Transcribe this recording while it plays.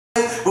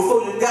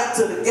before you got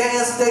to the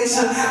gas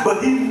station,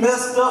 but he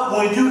messed up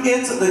when you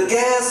entered the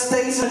gas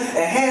station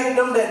and handed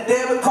them that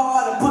debit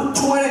card and put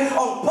 20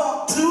 on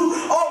pump 2.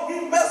 Oh,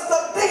 he messed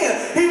up then.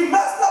 He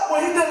messed up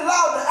when he didn't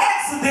allow the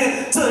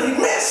accident to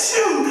miss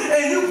you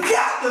and you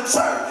got to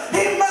church.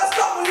 He messed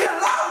up when he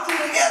allowed you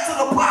to enter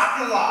the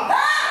parking lot.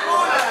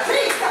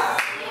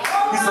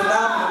 He said,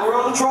 now I'm in the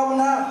world of trouble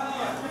now.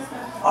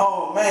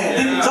 Oh man,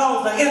 Deacon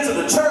Jones, they entered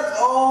the church.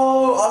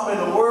 Oh, I'm in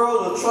the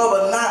world of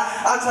trouble now.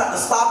 I tried to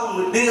stop him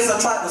with this. I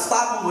tried to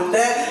stop him with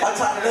that. I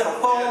tried to let a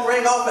phone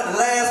ring off at the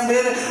last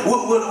minute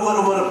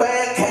with a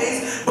bad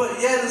case. But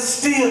yet and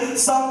still,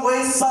 some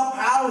way,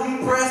 somehow,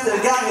 he pressed and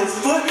got his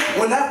foot.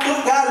 When that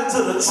foot got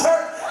into the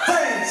church,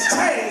 things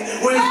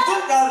changed. When his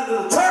foot got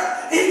into the church,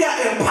 he got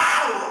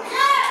empowered.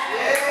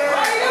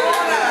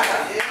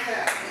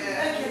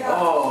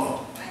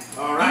 Oh,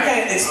 you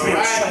can't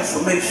experience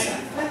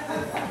transformation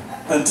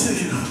until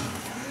you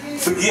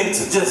begin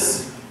to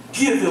just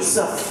give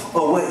yourself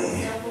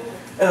away.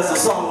 As the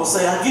song will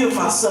say, I give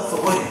myself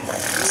away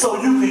so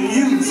you can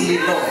use me,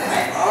 Lord.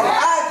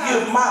 I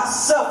give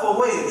myself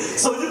away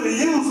so you can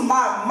use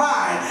my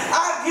mind.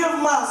 I give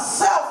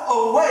myself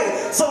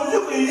away so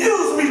you can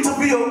use me to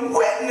be a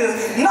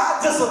witness,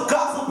 not just a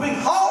gossiping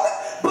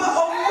harlot, but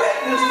a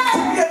witness to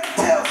be able to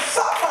tell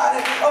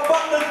somebody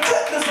about the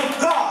goodness of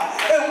God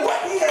and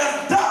what he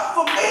has done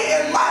for me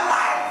in my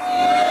life.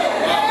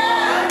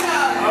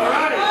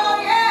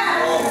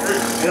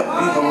 Help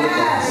me, Holy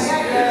Ghost.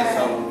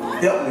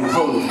 Help me,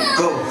 Holy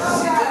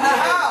Ghost.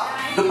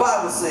 The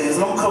Bible says,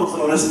 and I'm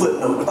closing on this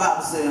footnote, the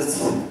Bible says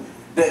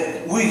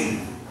that we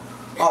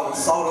are the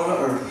salt of the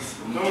earth.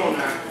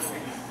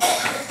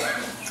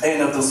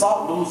 And if the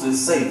salt loses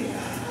Satan,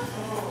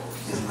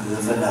 it's good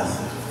for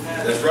nothing.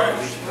 That's right.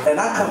 And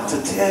I come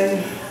to tell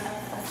you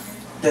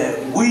that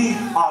if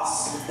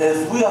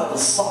we are the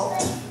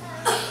salt,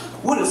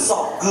 what is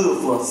salt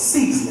good for?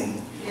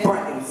 Seasoning,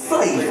 bringing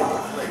flavor.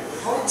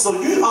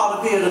 So you ought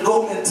to be able to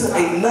go into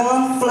a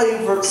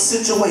non-flavored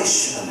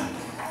situation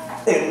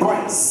and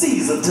bring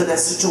season to that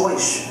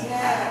situation.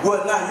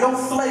 Well, now your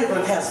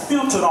flavor has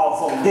filtered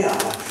off on them,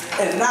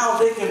 and now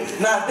they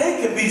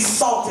can be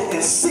salted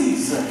and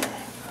seasoned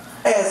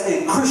as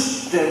a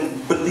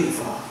Christian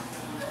believer.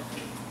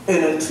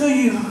 And until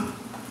you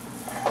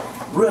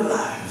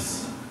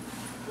realize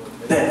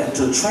that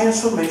until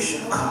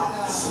transformation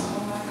comes,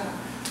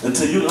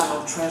 until you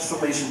allow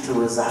transformation to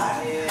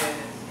reside,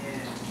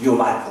 your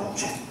life won't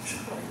change.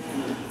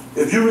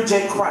 If you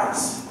reject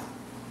Christ,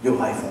 your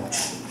life won't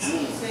change.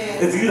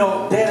 If you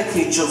don't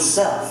dedicate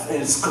yourself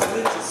and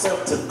commit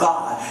yourself to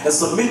God and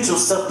submit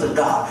yourself to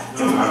God,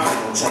 your life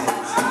won't change.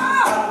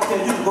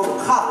 You can go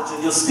to college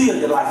and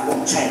your life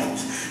won't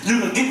change. You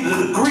can get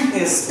the degree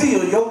and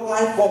still your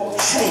life won't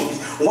change.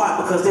 Why?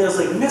 Because there's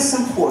a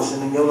missing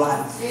portion in your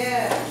life.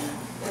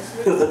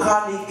 If the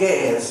car needs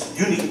gas,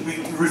 you need to be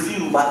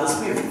refueled by the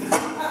Spirit.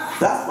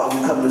 That's why we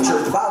come to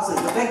church. The Bible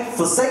says,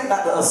 forsake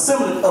not the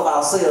assembling of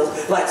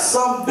ourselves like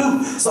some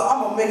do. So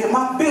I'm going to make it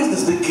my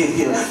business to get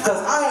here.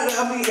 Because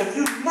I mean, if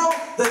you know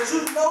that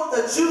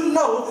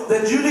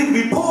you need to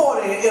be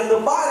poured in, if the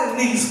body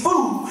needs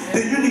food,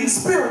 then you need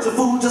spiritual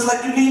food just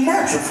like you need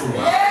natural food.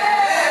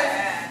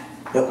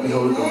 Help me,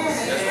 Holy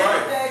Ghost. That's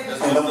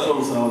right. And I'm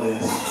closing on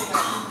this.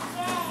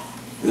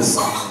 This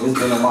song, it's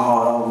been in my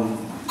heart all week.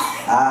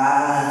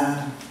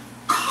 I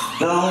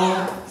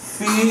don't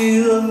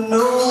feel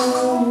no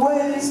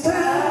waste time.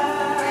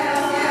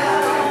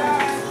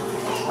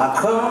 I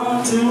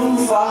come too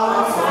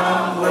far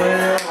from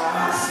where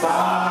I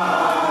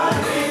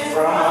started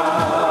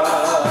from.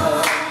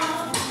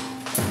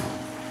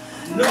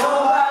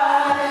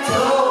 Nobody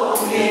told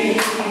me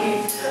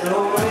the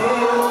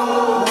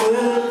road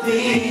would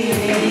be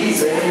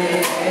easy,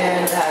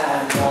 and I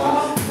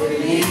don't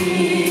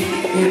believe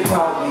it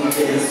brought me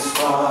this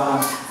far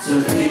to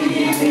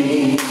leave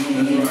me.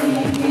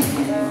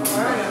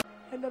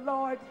 And the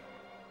Lord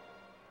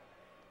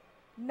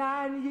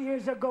 9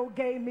 years ago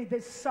gave me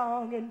this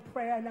song in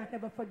prayer, and I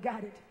never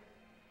forgot it.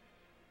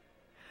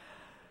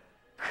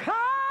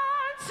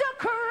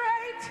 Consecrate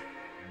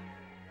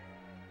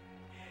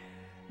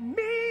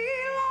me,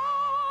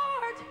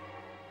 Lord.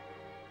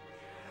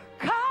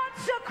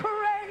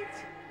 Consecrate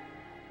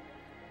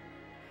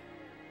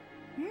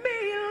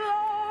me,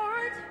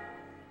 Lord.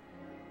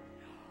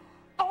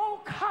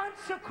 Oh,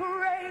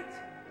 consecrate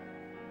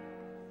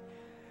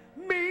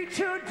me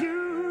to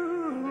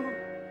do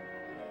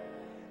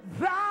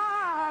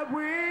thy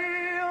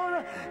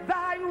will,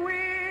 thy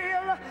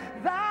will,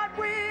 thy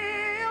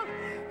will.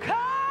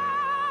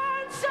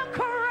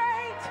 Consecrate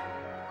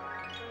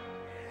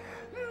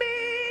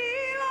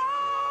me,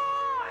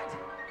 Lord.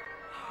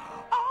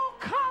 Oh,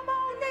 come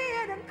on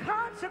in and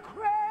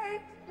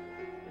consecrate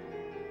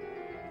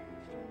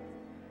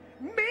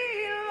me,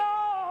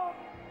 Lord.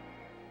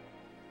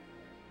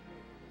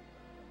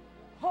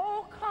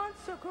 Oh,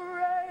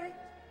 consecrate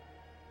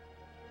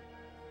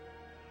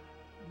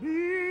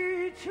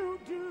me to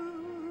do.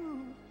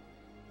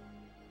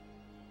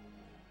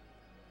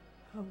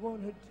 I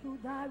want to do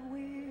thy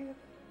will.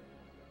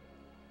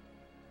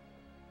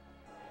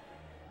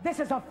 This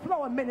is a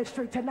flowing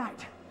ministry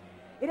tonight.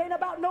 It ain't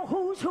about no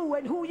who's who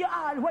and who you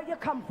are and where you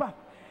come from.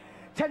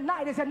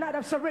 Tonight is a night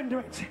of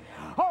surrenderance.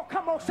 Oh,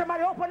 come on,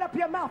 somebody open up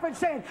your mouth and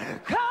say,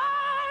 come